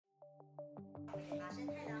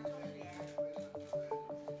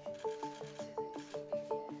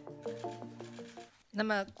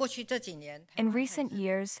In recent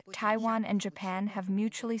years, Taiwan and Japan have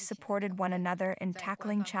mutually supported one another in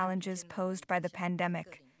tackling challenges posed by the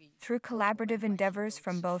pandemic. Through collaborative endeavors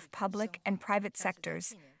from both public and private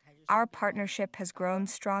sectors, our partnership has grown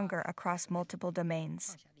stronger across multiple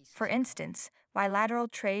domains. For instance, bilateral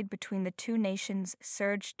trade between the two nations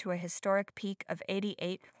surged to a historic peak of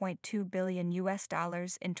 $88.2 billion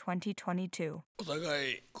in 2022.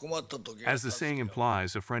 As the saying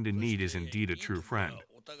implies, a friend in need is indeed a true friend.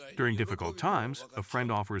 During difficult times, a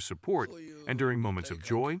friend offers support, and during moments of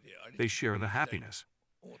joy, they share the happiness.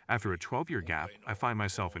 After a 12-year gap, I find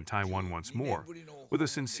myself in Taiwan once more, with a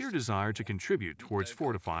sincere desire to contribute towards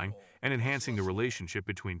fortifying and enhancing the relationship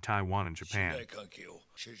between Taiwan and Japan.